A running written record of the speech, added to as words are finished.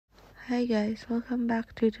Hi guys, welcome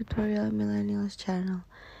back to Tutorial Millennials channel.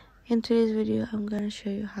 In today's video, I'm gonna show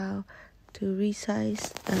you how to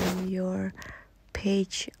resize your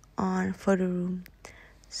page on Photoroom.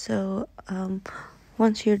 So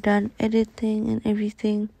once you're done editing and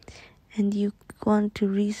everything, and you want to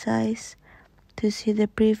resize, to see the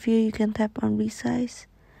preview, you can tap on resize.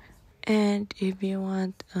 And if you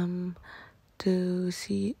want to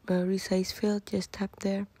see the resize field, just tap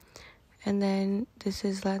there. And then this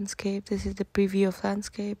is landscape, this is the preview of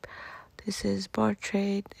landscape, this is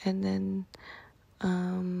portrait, and then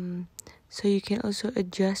so you can also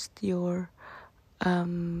adjust your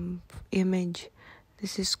image.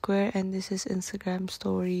 This is square and this is Instagram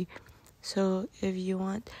story. So if you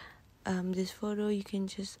want this photo, you can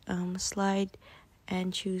just slide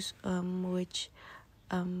and choose which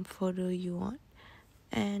photo you want,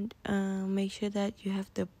 and make sure that you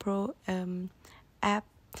have the Pro app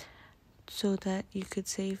so that you could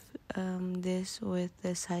save this with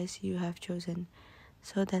the size you have chosen.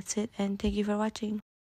 So that's it, and thank you for watching.